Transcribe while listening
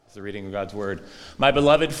The reading of God's word. My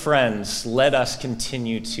beloved friends, let us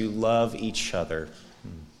continue to love each other.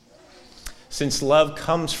 Since love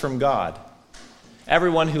comes from God,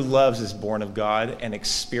 everyone who loves is born of God and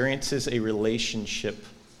experiences a relationship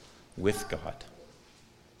with God.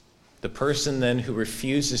 The person then who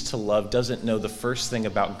refuses to love doesn't know the first thing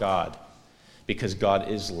about God, because God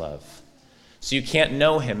is love. So you can't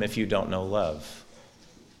know him if you don't know love.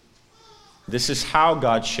 This is how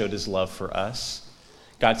God showed his love for us.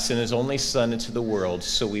 God sent his only Son into the world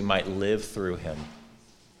so we might live through him.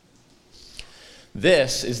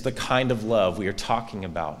 This is the kind of love we are talking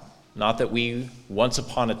about. Not that we once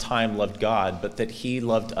upon a time loved God, but that he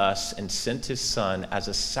loved us and sent his Son as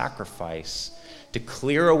a sacrifice to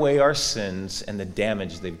clear away our sins and the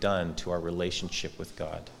damage they've done to our relationship with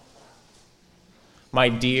God. My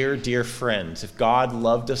dear, dear friends, if God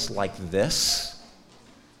loved us like this,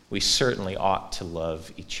 we certainly ought to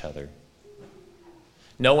love each other.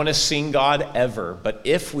 No one has seen God ever, but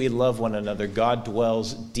if we love one another, God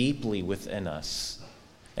dwells deeply within us,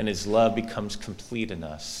 and his love becomes complete in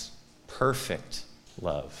us. Perfect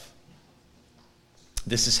love.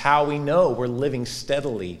 This is how we know we're living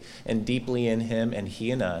steadily and deeply in him and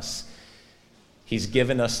he in us. He's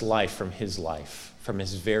given us life, from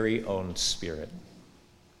his very own Spirit.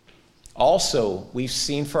 Also, we've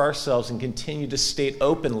seen for ourselves and continue to state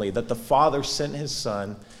openly that the Father sent his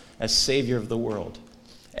Son as Savior of the world.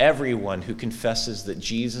 Everyone who confesses that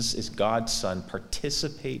Jesus is God's Son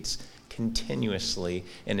participates continuously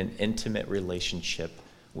in an intimate relationship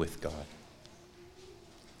with God.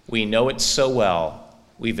 We know it so well.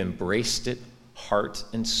 We've embraced it, heart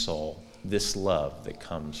and soul, this love that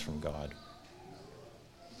comes from God.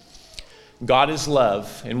 God is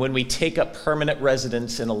love, and when we take up permanent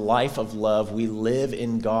residence in a life of love, we live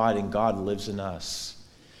in God and God lives in us.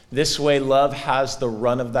 This way, love has the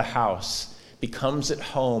run of the house, becomes at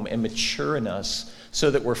home and mature in us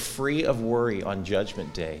so that we're free of worry on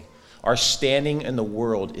Judgment Day. Our standing in the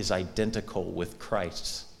world is identical with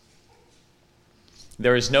Christ's.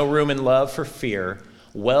 There is no room in love for fear.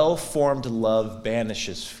 Well-formed love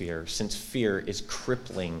banishes fear, since fear is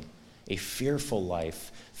crippling. A fearful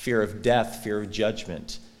life, fear of death, fear of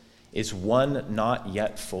judgment, is one not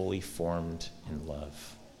yet fully formed in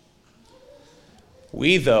love.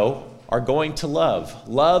 We, though, are going to love.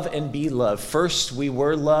 Love and be loved. First we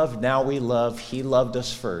were loved, now we love. He loved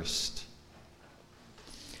us first.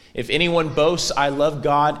 If anyone boasts, I love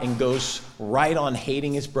God, and goes right on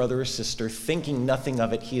hating his brother or sister, thinking nothing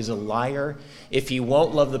of it, he is a liar. If he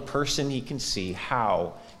won't love the person he can see,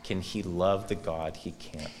 how can he love the God he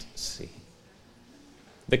can't see?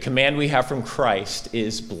 The command we have from Christ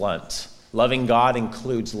is blunt. Loving God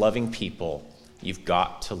includes loving people. You've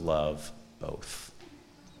got to love both.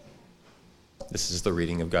 This is the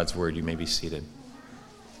reading of God's word. You may be seated.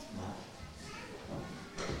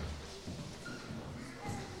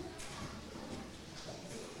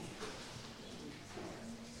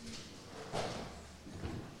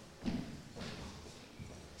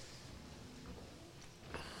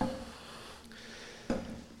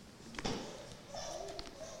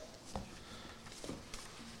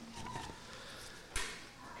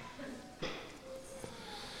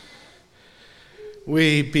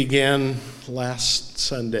 We began last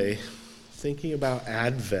Sunday thinking about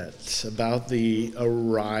Advent, about the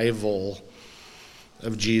arrival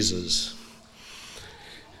of Jesus.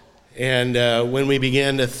 And when we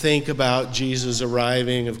began to think about Jesus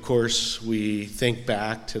arriving, of course, we think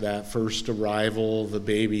back to that first arrival, the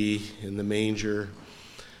baby in the manger.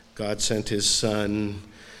 God sent his Son,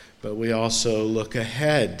 but we also look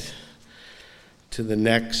ahead to the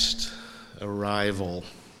next arrival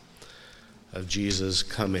of Jesus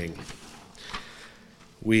coming.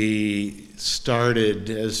 We started,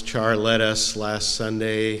 as Char led us last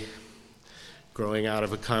Sunday, growing out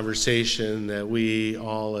of a conversation that we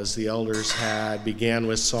all as the elders had, began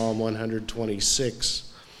with Psalm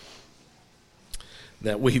 126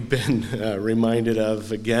 that we've been reminded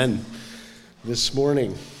of again this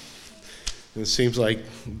morning. It seems like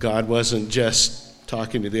God wasn't just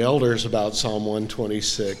talking to the elders about Psalm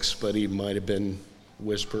 126, but he might have been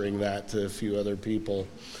whispering that to a few other people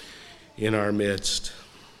in our midst.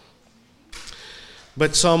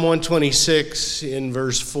 But Psalm 126 in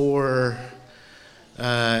verse 4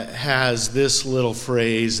 has this little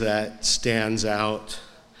phrase that stands out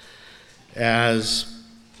as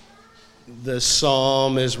the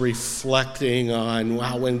psalm is reflecting on,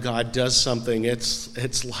 wow, when God does something,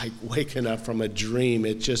 it's like waking up from a dream.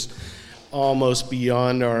 It's just almost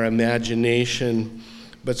beyond our imagination.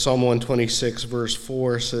 But Psalm 126 verse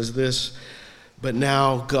 4 says this, "But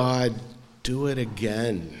now, God, do it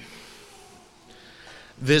again.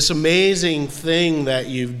 this amazing thing that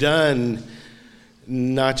you've done,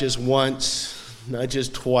 not just once, not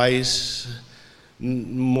just twice,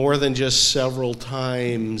 more than just several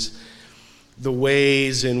times. The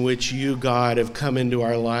ways in which you, God, have come into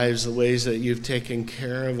our lives, the ways that you've taken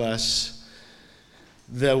care of us,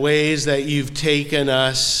 the ways that you've taken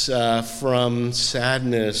us from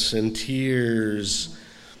sadness and tears,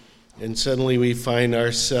 and suddenly we find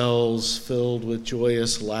ourselves filled with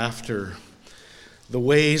joyous laughter. The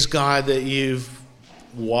ways, God, that you've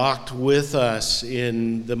walked with us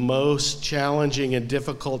in the most challenging and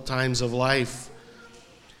difficult times of life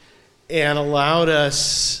and allowed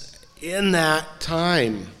us in that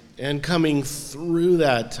time and coming through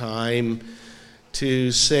that time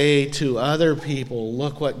to say to other people,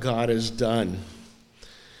 look what God has done.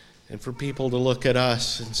 And for people to look at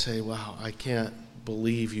us and say, wow, I can't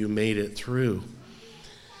believe you made it through.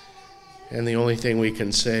 And the only thing we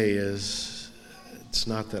can say is, it's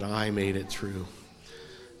not that I made it through,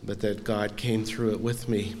 but that God came through it with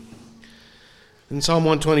me. In Psalm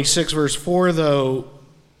 126, verse 4, though,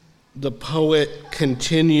 the poet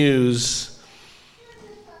continues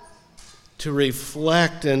to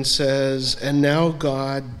reflect and says, and now,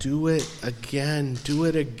 God, do it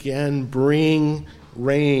again, bring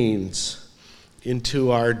rains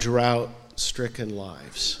into our drought-stricken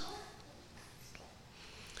lives.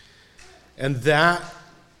 And that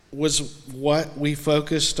was what we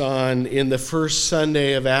focused on in the first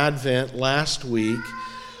Sunday of Advent last week,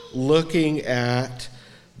 looking at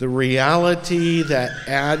the reality that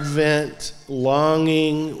Advent,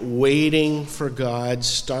 longing, waiting for God,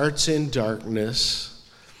 starts in darkness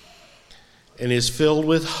and is filled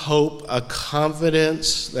with hope, a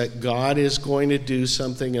confidence that God is going to do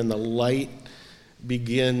something, and the light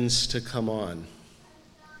begins to come on.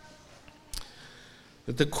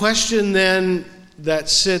 But the question then that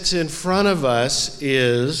sits in front of us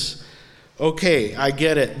is, okay, I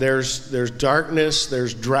get it. There's darkness,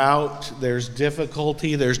 there's drought, there's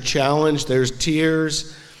difficulty, there's challenge, there's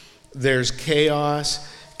tears, there's chaos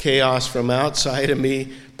from outside of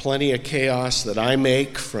me, plenty of chaos that I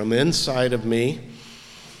make from inside of me.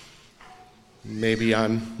 Maybe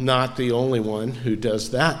I'm not the only one who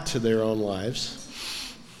does that to their own lives.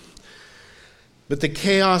 But the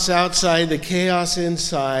chaos outside, the chaos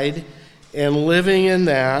inside, and living in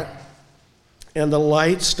that, and the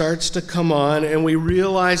light starts to come on, and we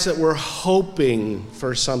realize that we're hoping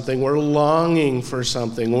for something, we're longing for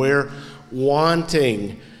something, we're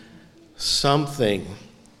wanting something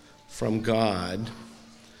from God.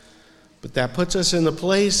 But that puts us in the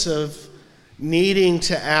place of needing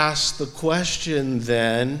to ask the question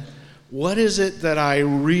then, what is it that I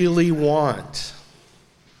really want?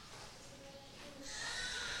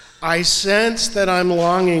 I sense that I'm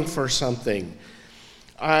longing for something.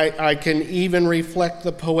 I can even reflect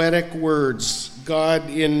the poetic words. God,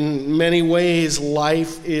 in many ways,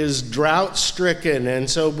 life is drought-stricken, and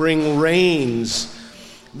so bring rains.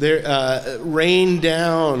 Rain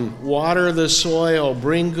down, water the soil,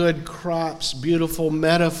 bring good crops, beautiful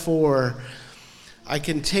metaphor. I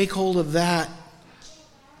can take hold of that,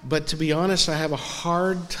 but to be honest, I have a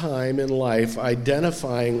hard time in life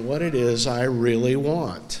identifying what it is I really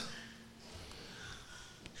want.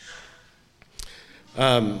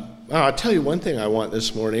 I'll tell you one thing I want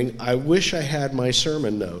this morning. I wish I had my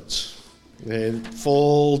sermon notes. And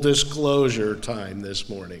full disclosure time this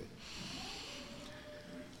morning.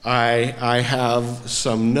 I have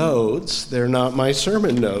some notes. They're not my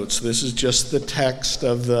sermon notes. This is just the text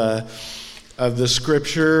of the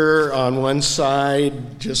scripture on one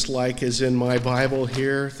side, just like is in my Bible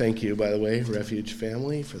here. Thank you, by the way, Refuge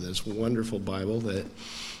family, for this wonderful Bible that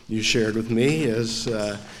you shared with me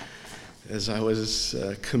as I was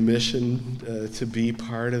commissioned to be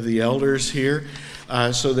part of the elders here.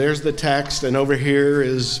 So there's the text, and over here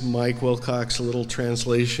is Mike Wilcox's little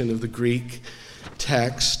translation of the Greek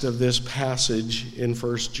text of this passage in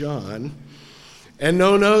 1 John. And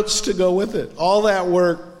no notes to go with it. All that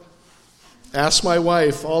work, ask my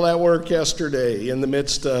wife, all that work yesterday in the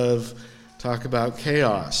midst of talk about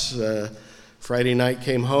chaos. Friday night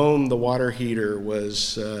came home, the water heater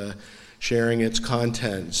was sharing its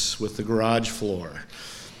contents with the garage floor.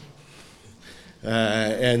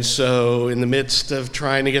 And so in the midst of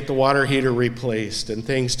trying to get the water heater replaced and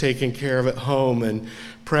things taken care of at home and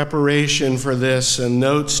preparation for this and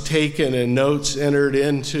notes taken and notes entered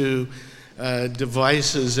into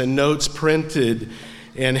devices and notes printed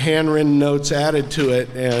and handwritten notes added to it,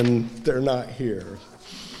 and they're not here.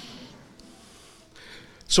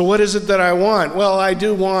 So what is it that I want? Well, I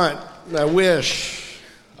do want, I wish,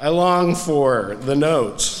 I long for the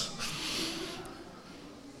notes.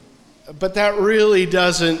 But that really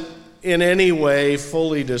doesn't in any way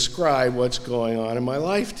fully describe what's going on in my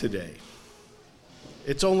life today.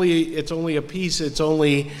 It's only a piece. It's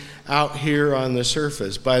only out here on the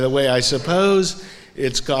surface. By the way, I suppose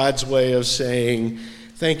it's God's way of saying,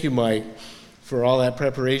 thank you, Mike, for all that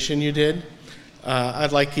preparation you did.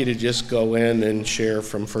 I'd like you to just go in and share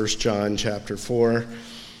from 1 John chapter 4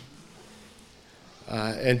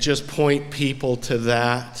 and just point people to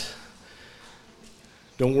that.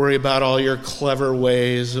 Don't worry about all your clever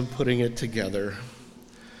ways of putting it together.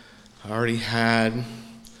 I already had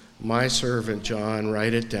my servant John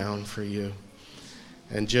write it down for you,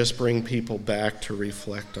 and just bring people back to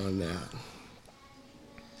reflect on that.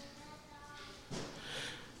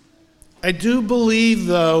 I do believe,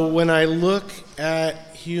 though, when I look at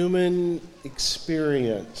human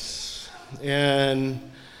experience, and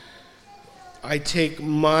I take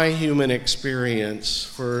my human experience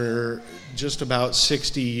for just about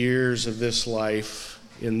 60 years of this life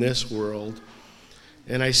in this world,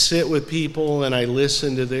 and I sit with people and I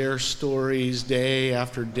listen to their stories day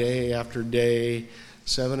after day after day,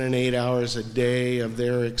 7 and 8 hours a day of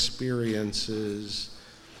their experiences,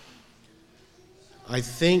 I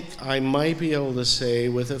think I might be able to say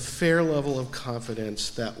with a fair level of confidence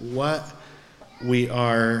that what we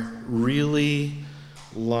are really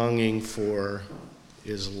longing for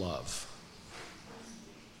is love.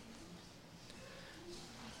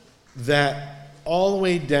 That all the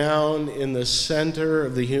way down in the center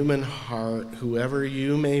of the human heart, whoever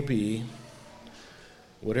you may be,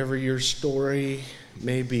 whatever your story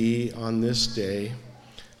may be on this day,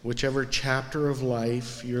 whichever chapter of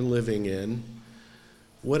life you're living in,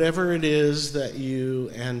 whatever it is that you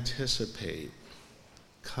anticipate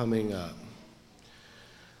coming up,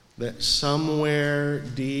 that somewhere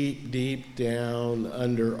deep, deep down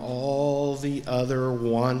under all the other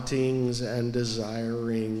wantings and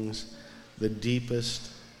desirings, the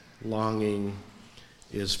deepest longing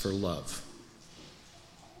is for love.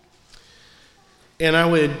 And I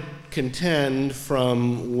would contend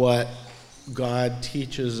from what God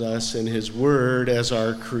teaches us in His Word as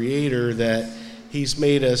our Creator that He's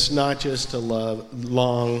made us not just to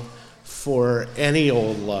long for any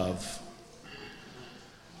old love,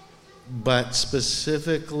 but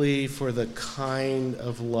specifically for the kind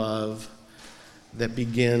of love that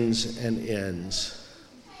begins and ends,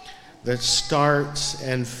 that starts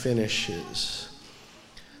and finishes,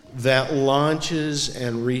 that launches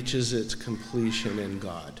and reaches its completion in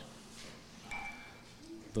God,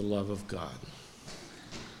 the love of God.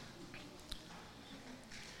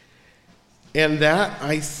 And that,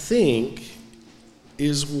 I think,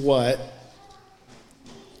 is what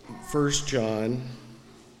 1 John,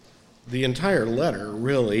 the entire letter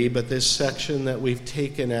really, but this section that we've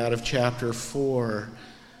taken out of chapter 4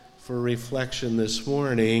 for reflection this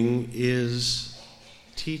morning is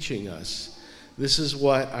teaching us. This is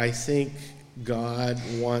what I think God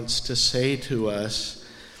wants to say to us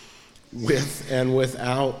with and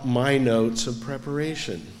without my notes of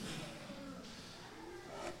preparation.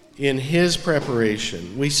 In His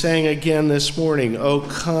preparation, we sang again this morning, O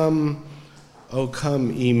come,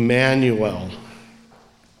 Emmanuel.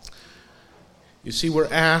 You see,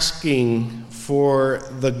 we're asking for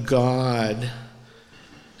the God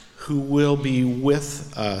who will be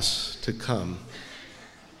with us to come.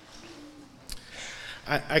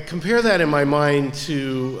 I compare that in my mind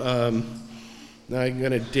to, now I'm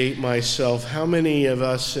going to date myself, how many of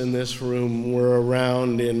us in this room were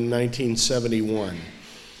around in 1971?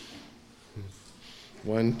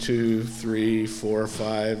 1, 2, 3, 4,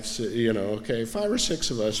 5, 6, 5 or 6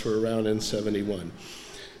 of us were around in 71.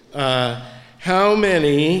 How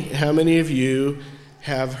many of you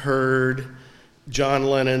have heard John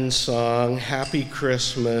Lennon's song, Happy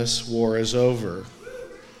Christmas, War is Over?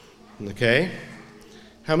 Okay?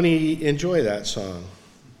 How many enjoy that song?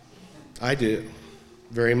 I do,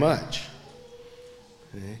 very much.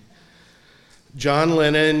 Okay. John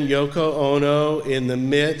Lennon, Yoko Ono, in the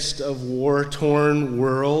midst of war-torn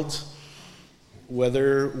world,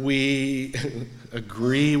 whether we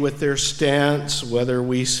agree with their stance, whether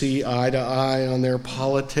we see eye to eye on their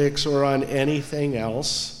politics or on anything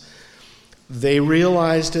else, they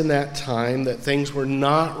realized in that time that things were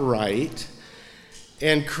not right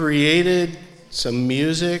and created some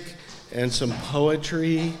music and some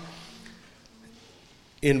poetry,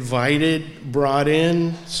 brought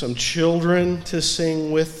in some children to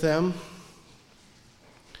sing with them.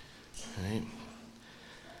 Right?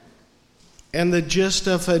 And the gist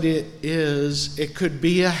of it is, it could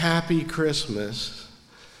be a happy Christmas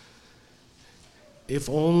if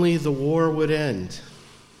only the war would end.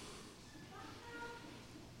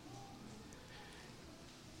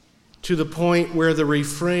 to the point where the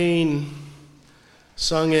refrain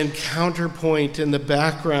sung in counterpoint in the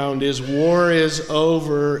background is, war is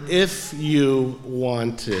over if you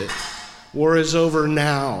want it. War is over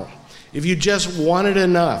now. If you just want it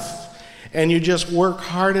enough and you just work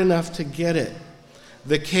hard enough to get it,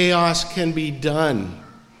 the chaos can be done.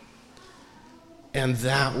 And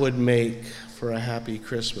that would make for a happy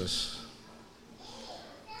Christmas.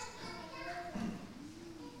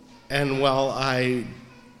 And while I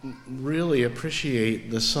really appreciate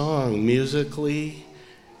the song musically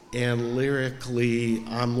and lyrically,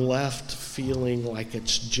 I'm left feeling like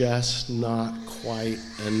it's just not quite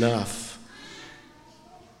enough.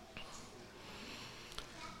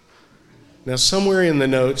 Now, somewhere in the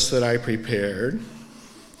notes that I prepared,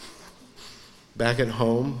 back at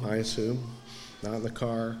home, I assume, not in the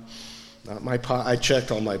car, not my I checked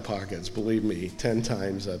all my pockets, believe me, 10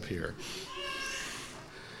 times up here.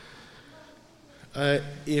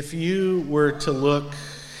 If you were to look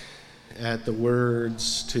at the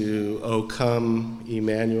words to O Come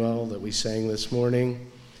Emmanuel that we sang this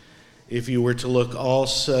morning, if you were to look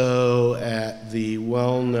also at the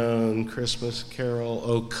well-known Christmas carol,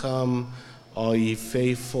 O Come, All Ye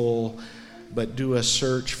Faithful, but do a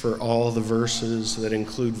search for all the verses that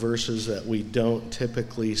include verses that we don't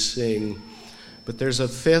typically sing. But there's a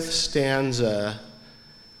fifth stanza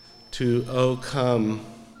to O Come,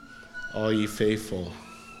 All Ye Faithful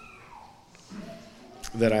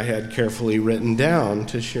that I had carefully written down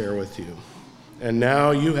to share with you. And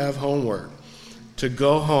now you have homework to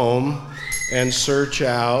go home and search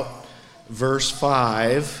out verse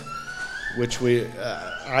 5, which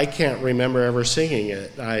I can't remember ever singing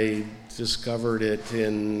it. I discovered it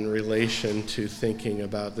in relation to thinking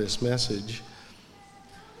about this message.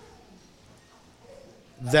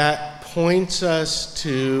 That points us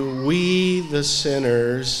to we, the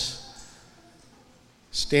sinners,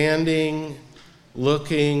 standing,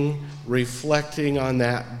 looking, reflecting on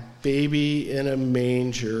that baby in a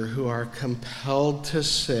manger, who are compelled to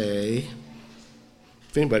say,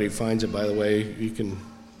 if anybody finds it, by the way, you can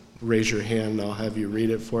raise your hand and I'll have you read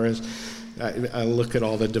it for us. I look at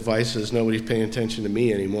all the devices, nobody's paying attention to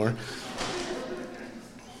me anymore.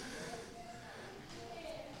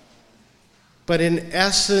 But in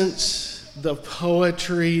essence, the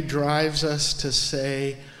poetry drives us to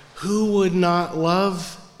say, who would not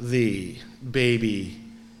love thee, baby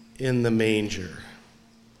in the manger?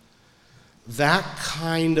 That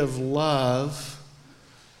kind of love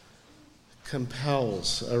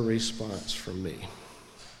compels a response from me.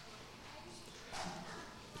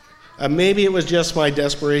 Maybe it was just my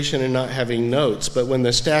desperation in not having notes, but when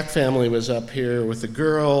the Stack family was up here with the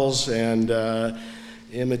girls and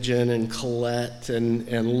Imogen and Colette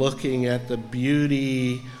and looking at the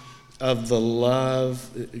beauty of the love,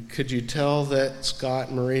 could you tell that Scott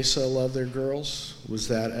and Marisa love their girls? Was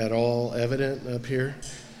that at all evident up here?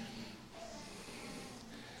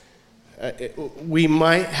 We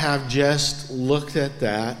might have just looked at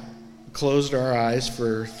that, closed our eyes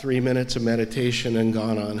for 3 minutes of meditation and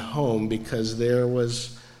gone on home, because there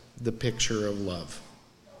was the picture of love.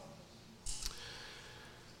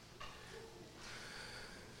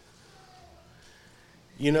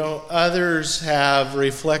 You know, others have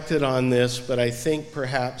reflected on this, but I think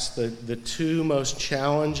perhaps the two most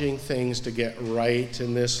challenging things to get right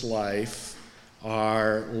in this life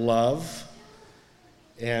are love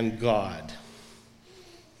and God.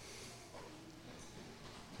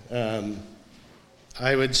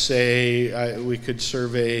 I would say we could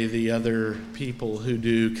survey the other people who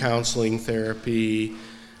do counseling therapy,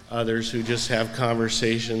 others who just have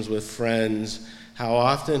conversations with friends. How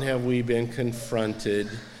often have we been confronted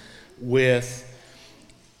with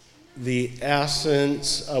the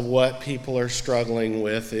essence of what people are struggling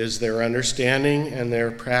with is their understanding and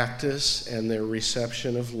their practice and their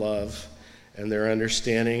reception of love, and their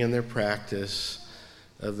understanding and their practice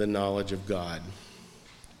of the knowledge of God.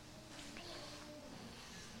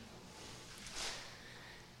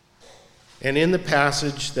 And in the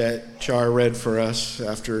passage that Char read for us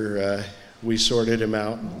after we sorted him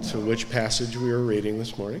out to which passage we were reading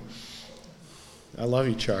this morning. I love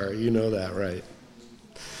you, Char. You know that, right?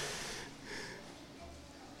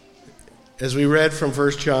 As we read from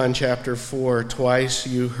 1 John chapter 4, twice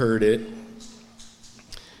you heard it.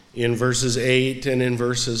 In verses 8 and in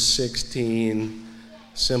verses 16,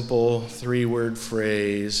 simple 3-word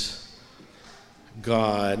phrase,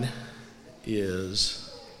 God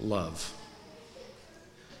is love.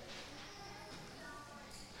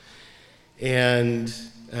 And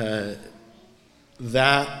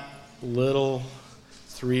that little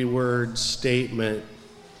 3-word statement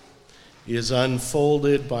is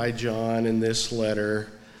unfolded by John in this letter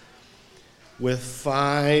with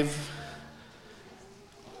 5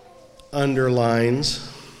 underlines,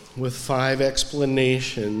 with 5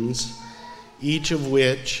 explanations, each of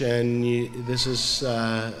which, and this is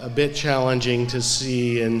a bit challenging to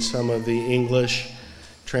see in some of the English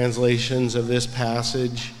translations of this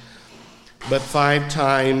passage, but 5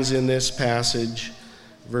 times in this passage,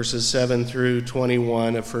 verses 7 through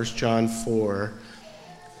 21 of 1 John 4,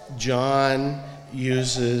 John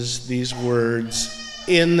uses these words,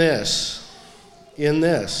 in this, and in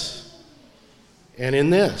this, and in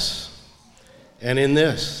this, and in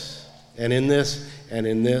this, and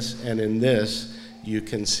in this, and in this, you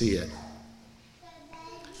can see it.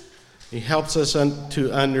 He helps us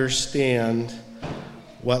to understand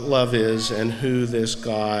what love is and who this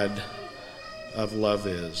God of love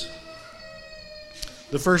is.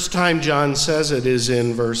 The first time John says it is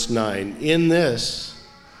in verse 9. In this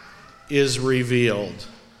is revealed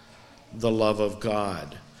the love of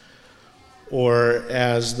God. Or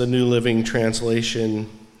as the New Living Translation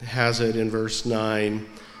has it in verse 9,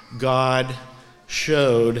 God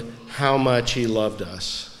showed how much he loved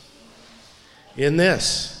us. In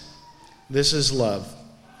this is love.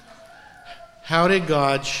 How did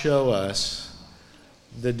God show us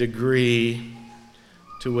the degree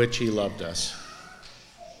to which he loved us?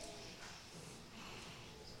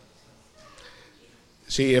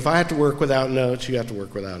 See, if I have to work without notes, you have to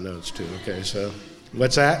work without notes too. Okay, so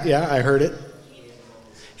what's that? Yeah, I heard it.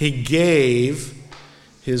 He gave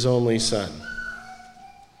his only son.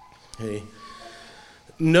 Okay.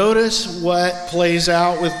 Notice what plays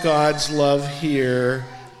out with God's love here.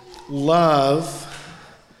 Love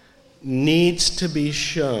needs to be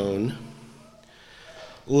shown.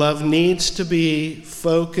 Love needs to be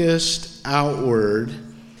focused outward.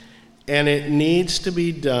 And it needs to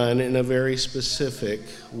be done in a very specific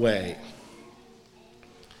way.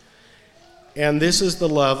 And this is the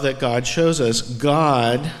love that God shows us.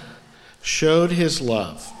 God showed his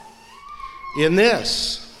love in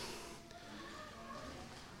this.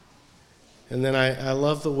 And then I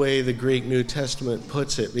love the way the Greek New Testament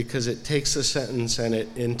puts it, because it takes a sentence and it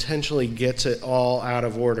intentionally gets it all out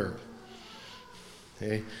of order.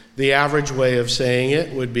 Okay? The average way of saying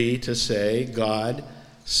it would be to say, God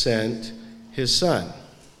sent his son.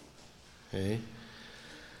 Okay?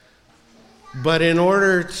 But in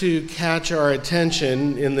order to catch our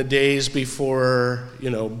attention in the days before,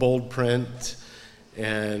 bold print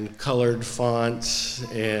and colored fonts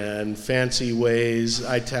and fancy ways,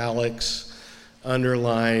 italics,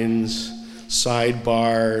 underlines,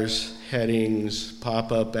 sidebars, headings,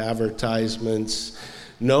 pop-up advertisements,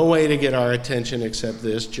 no way to get our attention except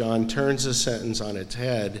this. John turns the sentence on its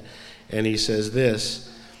head and he says this,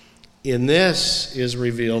 in this is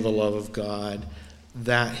revealed the love of God,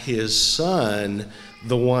 that his son,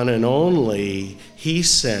 the one and only, he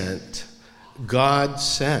sent, God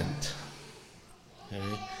sent.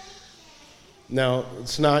 Okay? Now,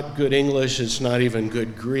 it's not good English, it's not even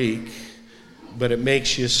good Greek, but it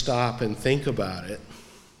makes you stop and think about it.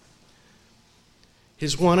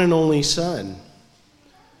 His one and only son,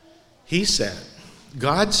 he sent,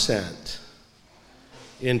 God sent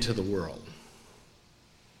into the world.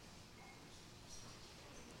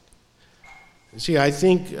 See, I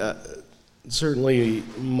think certainly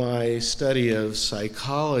my study of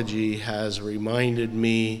psychology has reminded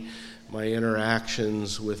me, my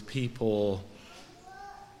interactions with people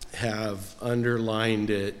have underlined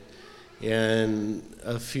it, and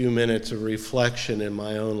a few minutes of reflection in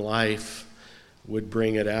my own life would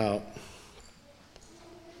bring it out.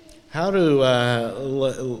 How do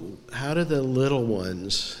the little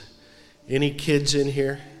ones, any kids in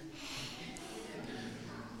here?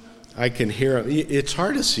 I can hear them. It's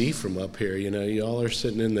hard to see from up here, You all are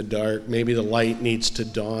sitting in the dark. Maybe the light needs to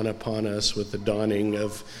dawn upon us with the dawning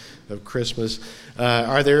of Christmas.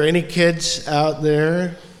 Are there any kids out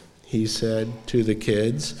there? He said to the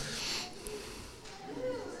kids.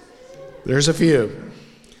 There's a few.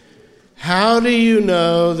 How do you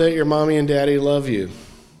know that your mommy and daddy love you?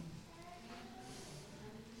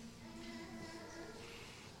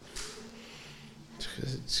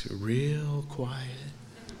 It's real quiet.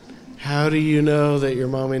 How do you know that your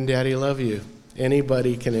mom and daddy love you?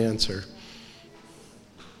 Anybody can answer.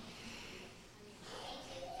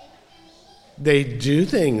 They do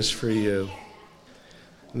things for you.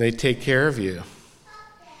 And they take care of you.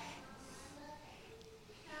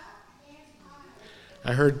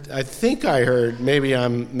 I think I heard, maybe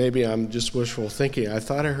I'm just wishful thinking. I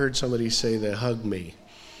thought I heard somebody say they hug me.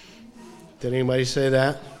 Did anybody say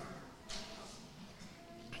that?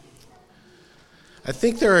 I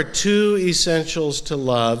think there are 2 essentials to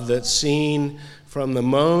love that's seen from the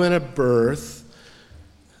moment of birth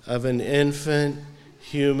of an infant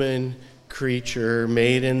human creature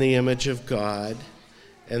made in the image of God.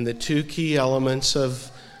 And the two key elements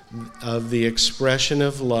of the expression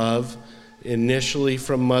of love, initially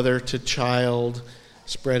from mother to child,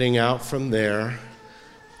 spreading out from there,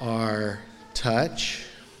 are touch,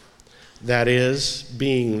 that is,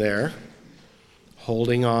 being there,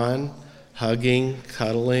 holding on, hugging,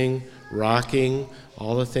 cuddling, rocking,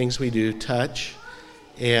 all the things we do, touch,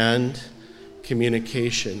 and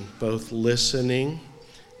communication, both listening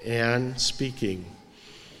and speaking.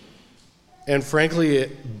 And frankly,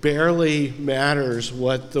 it barely matters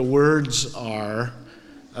what the words are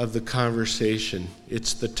of the conversation.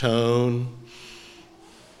 It's the tone,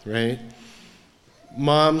 right?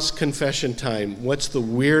 Mom's confession time. What's the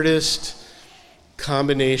weirdest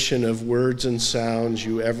combination of words and sounds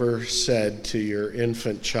you ever said to your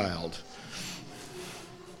infant child?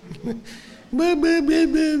 Just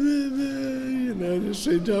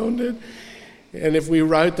say, don't it? And if we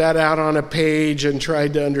wrote that out on a page and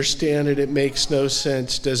tried to understand it, it makes no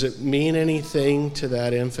sense. Does it mean anything to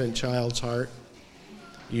that infant child's heart?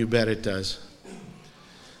 You bet it does.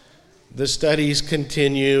 The studies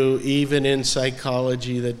continue, even in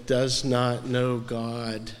psychology that does not know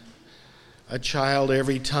God. A child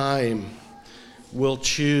every time will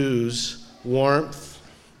choose warmth,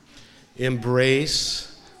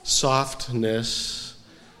 embrace, softness,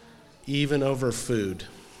 even over food.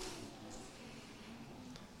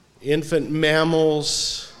 Infant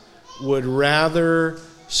mammals would rather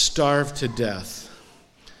starve to death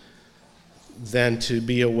than to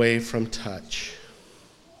be away from touch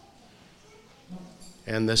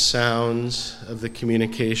and the sounds of the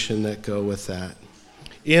communication that go with that.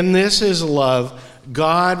 In this is love.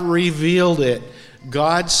 God revealed it.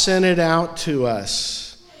 God sent it out to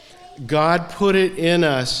us. God put it in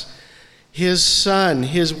us. His Son,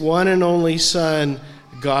 His one and only Son,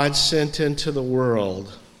 God sent into the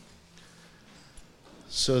world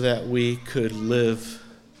so that we could live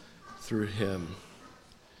through Him.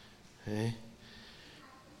 Okay?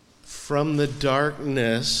 From the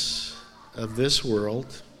darkness of this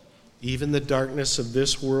world, even the darkness of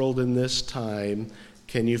this world in this time,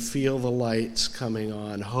 can you feel the lights coming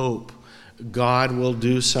on? Hope. God will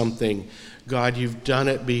do something. God, you've done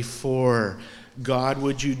it before. God,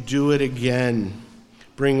 would you do it again?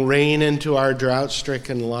 Bring rain into our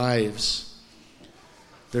drought-stricken lives.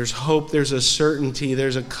 There's hope, there's a certainty,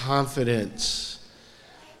 there's a confidence.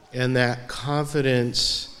 And that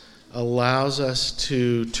confidence allows us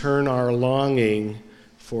to turn our longing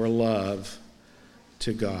for love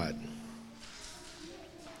to God.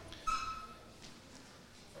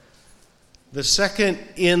 The second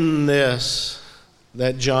in this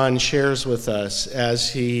that John shares with us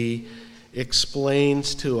as he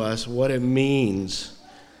explains to us what it means,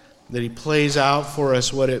 that he plays out for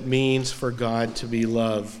us what it means for God to be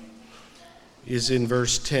love, is in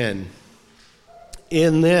verse 10.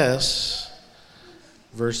 In this,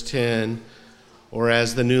 verse 10, or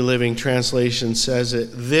as the New Living Translation says it,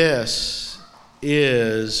 this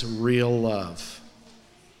is real love.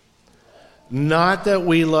 Not that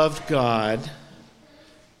we loved God.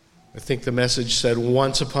 I think the message said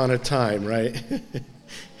once upon a time, right?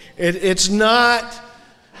 It's not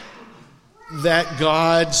that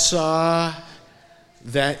God saw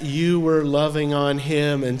that you were loving on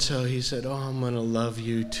Him, and so He said, oh, I'm going to love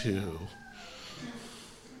you too.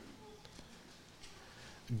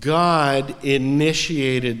 God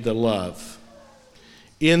initiated the love.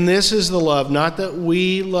 In this is the love, not that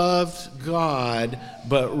we loved God,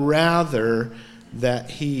 but rather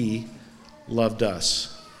that He loved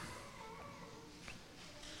us.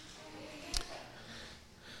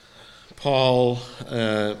 Paul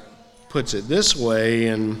puts it this way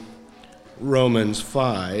in Romans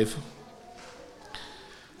 5,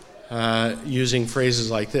 using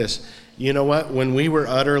phrases like this. You know what? When we were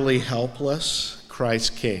utterly helpless,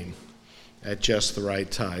 Christ came at just the right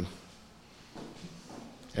time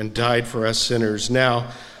and died for us sinners.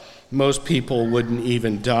 Now, most people wouldn't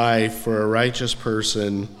even die for a righteous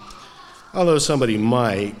person, although somebody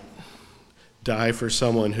might die for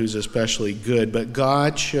someone who's especially good. But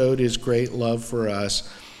God showed His great love for us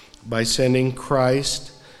by sending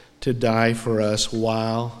Christ to die for us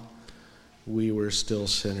while we were still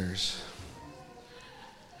sinners.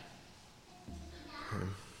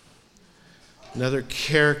 Another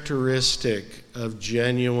characteristic of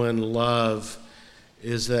genuine love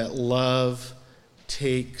is that love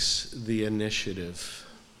takes the initiative.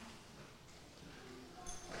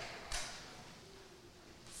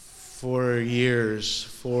 For years,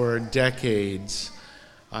 for decades,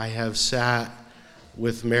 I have sat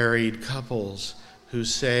with married couples who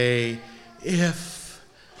say, if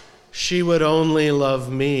she would only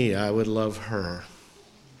love me, I would love her.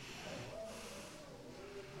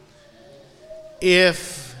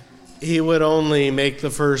 If he would only make the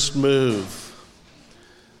first move,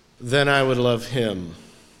 then I would love him.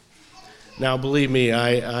 Now, believe me,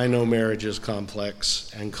 I know marriage is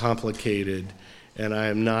complex and complicated, and I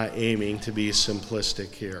am not aiming to be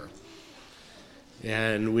simplistic here.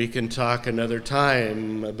 And we can talk another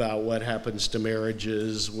time about what happens to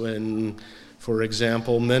marriages when, for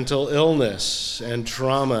example, mental illness and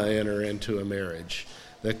trauma enter into a marriage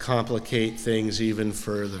that complicate things even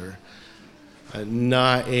further.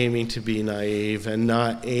 Not aiming to be naive and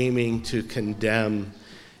not aiming to condemn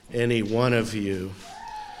any one of you,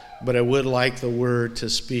 but I would like the word to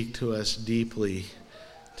speak to us deeply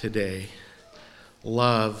today.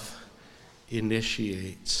 Love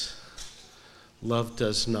initiates. Love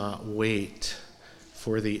does not wait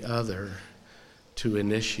for the other to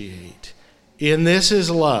initiate. In this is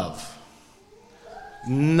love,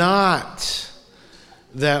 not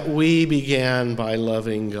that we began by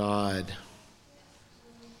loving God,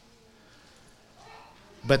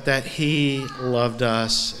 but that he loved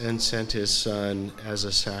us and sent his Son as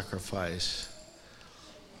a sacrifice.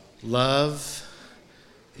 Love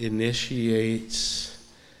initiates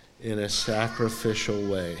in a sacrificial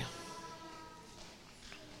way.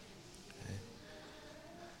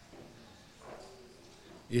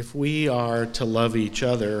 If we are to love each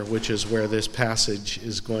other, which is where this passage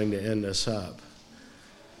is going to end us up,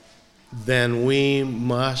 then we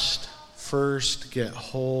must first get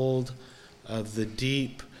hold of the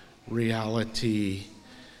deep reality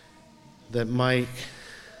that, Mike,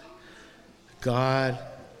 God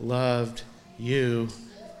loved you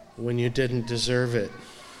when you didn't deserve it.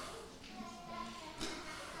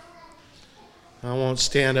 I won't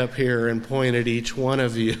stand up here and point at each one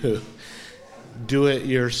of you. Do it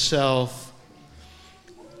yourself.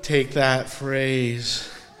 Take that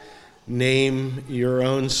phrase. Name your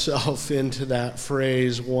own self into that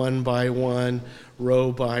phrase one by one,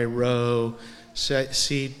 row by row,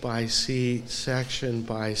 seat by seat, section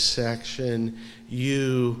by section.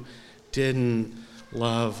 You didn't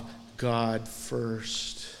love God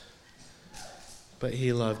first, but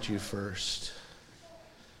he loved you first.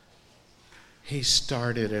 He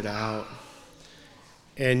started it out,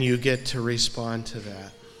 and you get to respond to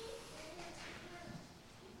that.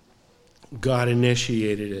 God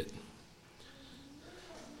initiated it.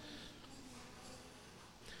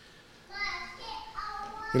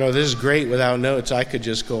 You know, this is great without notes. I could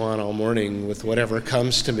just go on all morning with whatever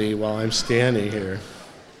comes to me while I'm standing here.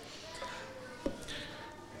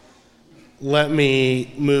 Let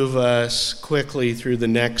me move us quickly through the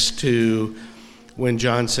next two when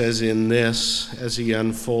John says in this, as he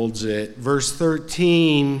unfolds it. Verse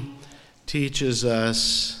 13 teaches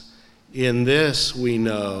us, in this we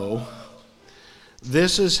know.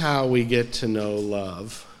 This is how we get to know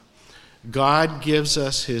love. God gives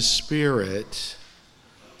us his Spirit,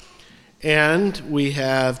 and we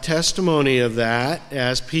have testimony of that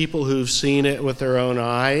as people who've seen it with their own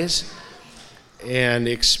eyes and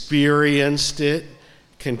experienced it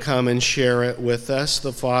can come and share it with us.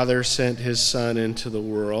 The Father sent his Son into the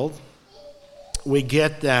world. We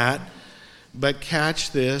get that, but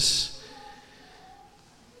catch this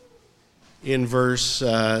in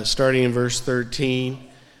starting in verse 13.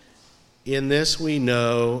 In this we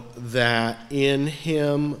know that in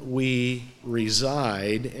him we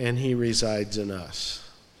reside, and he resides in us.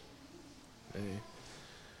 Okay.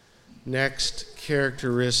 Next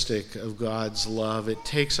characteristic of God's love, it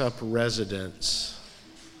takes up residence.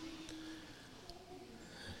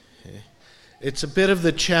 Okay. It's a bit of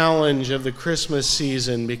the challenge of the Christmas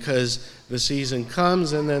season, because the season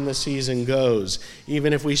comes and then the season goes.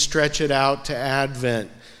 Even if we stretch it out to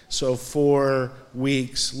Advent, so 4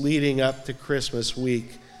 weeks leading up to Christmas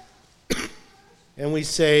week. And we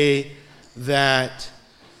say that,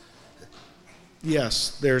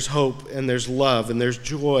 yes, there's hope and there's love and there's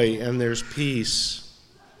joy and there's peace.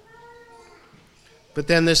 But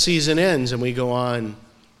then the season ends and we go on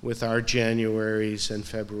with our Januaries and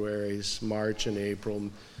Februaries, March and April,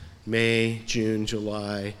 May, June,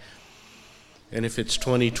 July. And if it's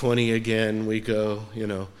 2020 again, we go,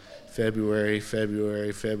 February,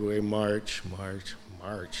 March,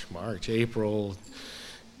 April,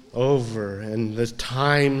 over, and the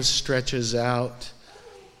time stretches out.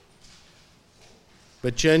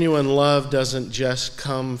 But genuine love doesn't just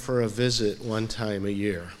come for a visit one time a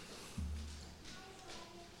year.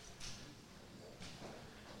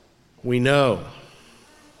 We know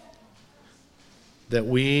that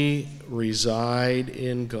we reside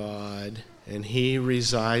in God, and he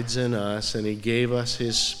resides in us, and he gave us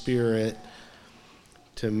his Spirit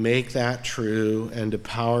to make that true and to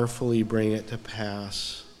powerfully bring it to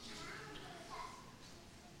pass.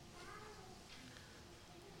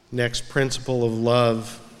 Next principle of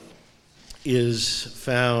love is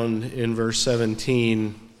found in verse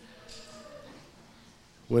 17,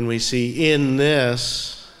 when we see, in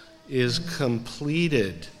this is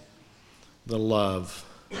completed the love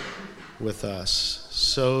with us,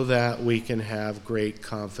 so that we can have great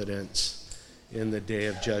confidence in the day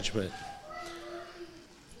of judgment.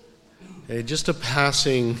 Okay, just a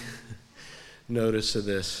passing notice of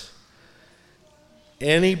this.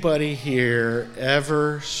 Anybody here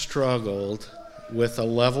ever struggled with a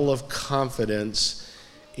level of confidence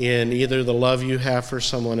in either the love you have for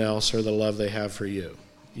someone else or the love they have for you?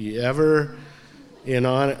 You ever,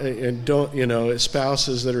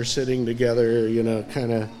 spouses that are sitting together,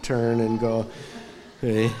 kind of turn and go,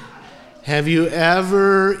 hey. Have you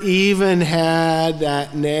ever even had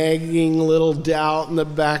that nagging little doubt in the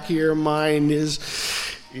back of your mind, is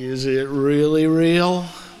it really real?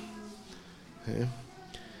 Okay.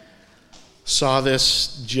 Saw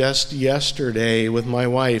this just yesterday with my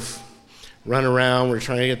wife. Run around, we're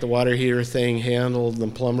trying to get the water heater thing handled, the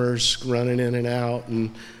plumber's running in and out,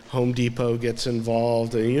 and Home Depot gets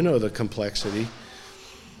involved, and you know the complexity.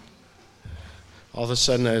 All of a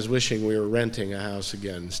sudden I was wishing we were renting a house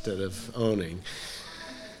again instead of owning.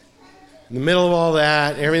 In the middle of all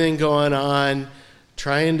that, everything going on,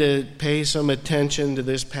 trying to pay some attention to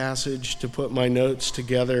this passage to put my notes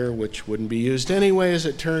together, which wouldn't be used anyway as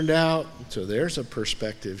it turned out. So there's a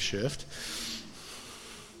perspective shift.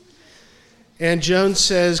 And Joan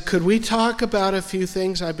says, could we talk about a few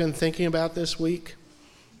things I've been thinking about this week?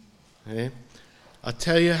 Okay. I'll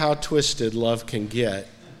tell you how twisted love can get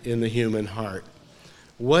in the human heart.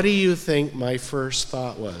 What do you think my first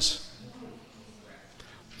thought was?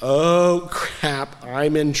 Oh, crap,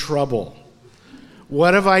 I'm in trouble.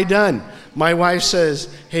 What have I done? My wife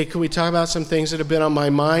says, hey, can we talk about some things that have been on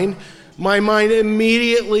my mind? My mind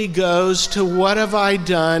immediately goes to, what have I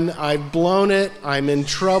done? I've blown it. I'm in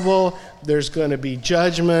trouble. There's going to be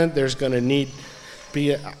judgment. There's going to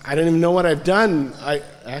I don't even know what I've done. I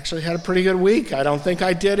actually had a pretty good week. I don't think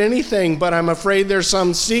I did anything, but I'm afraid there's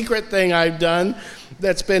some secret thing I've done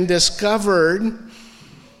that's been discovered.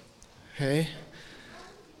 Okay?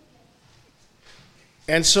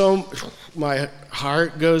 And so my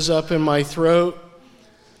heart goes up in my throat.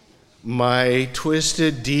 My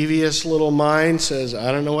twisted, devious little mind says,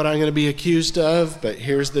 I don't know what I'm going to be accused of, but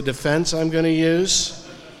here's the defense I'm going to use.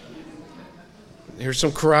 Here's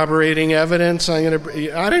some corroborating evidence. I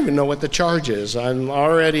don't even know what the charge is. I'm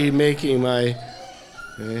already making my...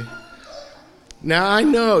 Okay. Now, I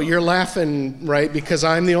know you're laughing, right, because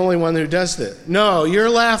I'm the only one who does this. No,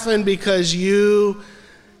 you're laughing because you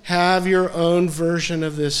have your own version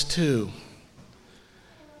of this too.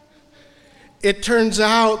 It turns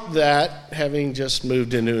out that, having just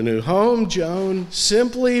moved into a new home, Joan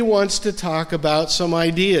simply wants to talk about some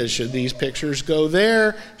ideas. Should these pictures go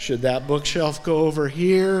there? Should that bookshelf go over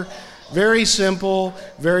here? Very simple,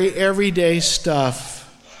 very everyday stuff.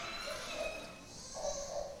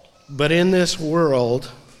 But in this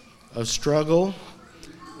world of struggle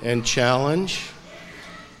and challenge,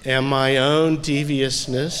 and my own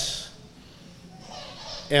deviousness,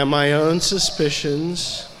 and my own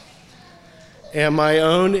suspicions, and my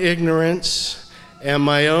own ignorance, and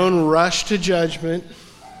my own rush to judgment,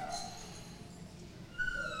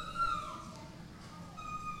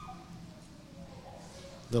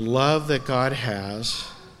 the love that God has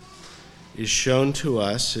is shown to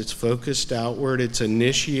us. It's focused outward. It's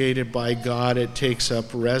initiated by God. It takes up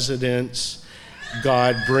residence.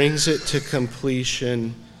 God brings it to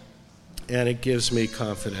completion, and it gives me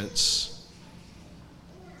confidence.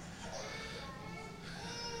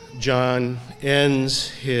 John ends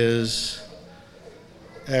his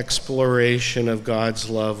exploration of God's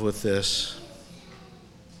love with this.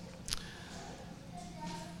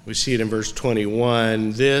 We see it in verse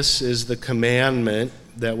 21. This is the commandment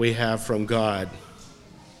that we have from God.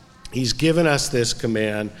 He's given us this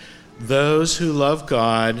command. Those who love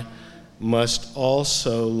God must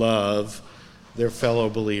also love their fellow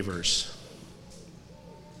believers.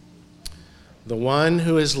 The one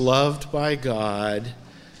who is loved by God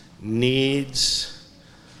needs,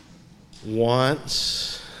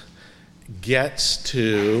 wants, gets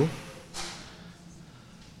to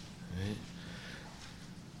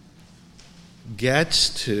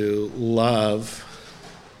love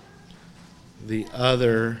the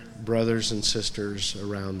other brothers and sisters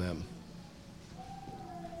around them.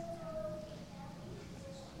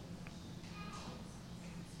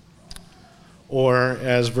 Or,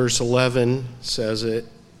 as verse 11 says it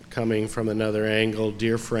coming from another angle,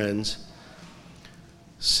 dear friends,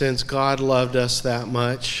 since God loved us that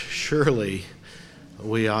much, surely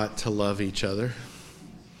we ought to love each other.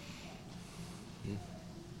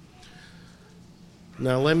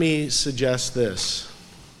 Now, let me suggest this.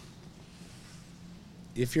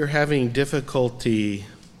 If you're having difficulty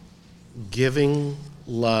giving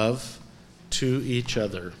love to each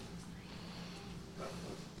other,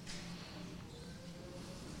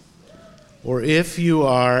 or if you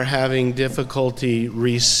are having difficulty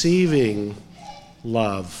receiving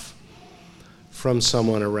love from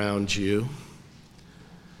someone around you,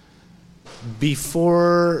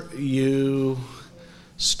 before you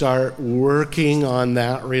start working on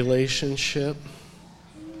that relationship,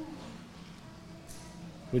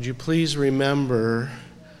 would you please remember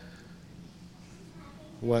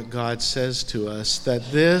what God says to us,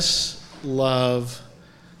 that this love,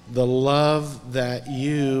 the love that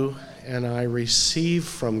you and I receive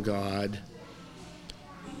from God,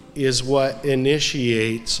 is what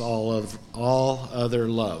initiates all other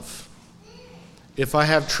love. If I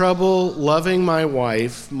have trouble loving my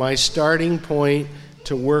wife, my starting point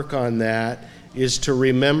to work on that is to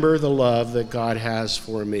remember the love that God has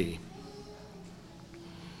for me.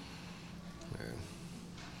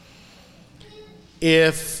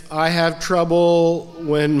 If I have trouble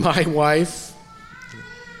when my wife,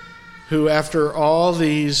 who after all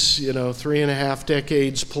these, 3.5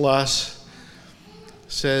 decades plus,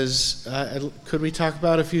 says, could we talk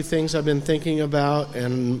about a few things I've been thinking about,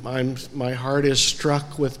 and my heart is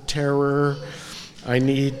struck with terror. I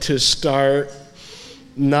need to start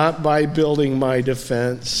not by building my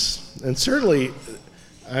defense. And certainly,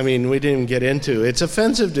 we didn't get into it. It's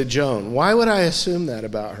offensive to Joan. Why would I assume that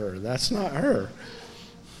about her? That's not her.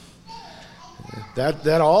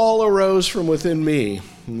 That all arose from within me,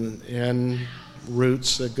 and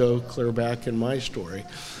roots that go clear back in my story.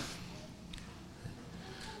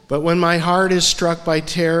 But when my heart is struck by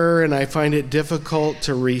terror and I find it difficult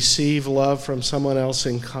to receive love from someone else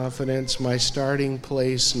in confidence, my starting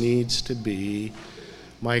place needs to be,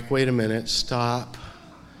 Mike, wait a minute, stop.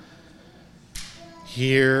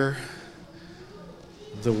 Hear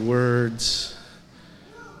the words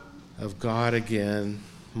of God again.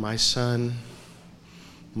 My son,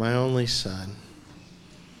 my only son,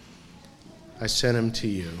 I sent him to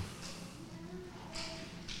you.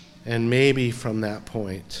 And maybe from that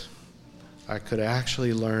point, I could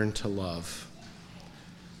actually learn to love.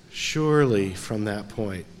 Surely from that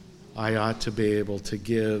point, I ought to be able to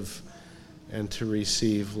give and to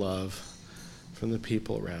receive love from the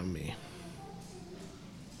people around me.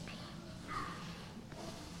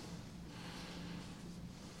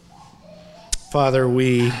 Father,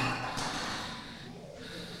 we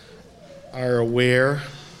are aware,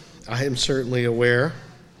 I am certainly aware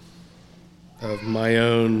of my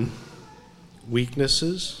own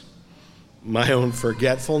weaknesses, my own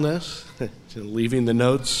forgetfulness, leaving the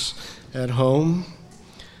notes at home.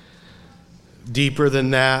 Deeper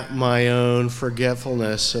than that, my own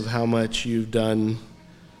forgetfulness of how much you've done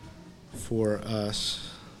for us.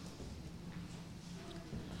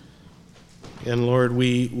 And Lord,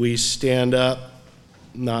 we stand up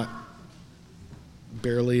not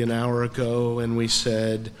barely an hour ago, and we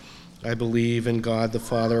said, I believe in God the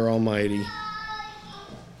Father Almighty.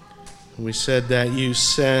 And we said that you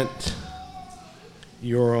sent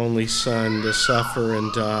your only Son to suffer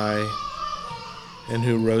and die, and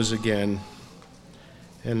who rose again.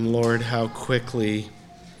 And Lord, how quickly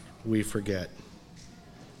we forget.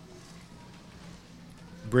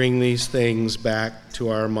 Bring these things back to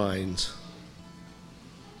our minds.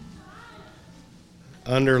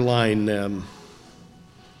 Underline them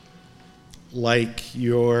like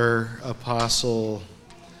your apostle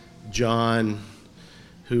John,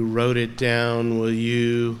 who wrote it down. Will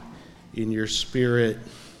you, in your spirit,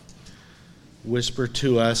 whisper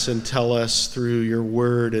to us and tell us through your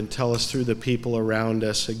word and tell us through the people around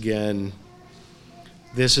us again,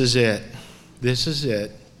 this is it. This is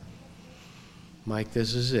it. Mike,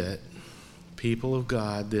 this is it. People of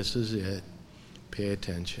God, this is it. Pay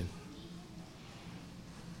attention.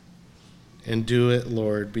 And do it,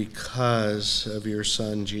 Lord, because of your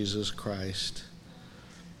Son, Jesus Christ,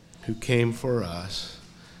 who came for us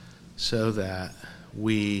so that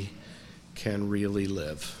we can really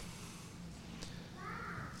live.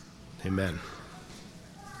 Amen.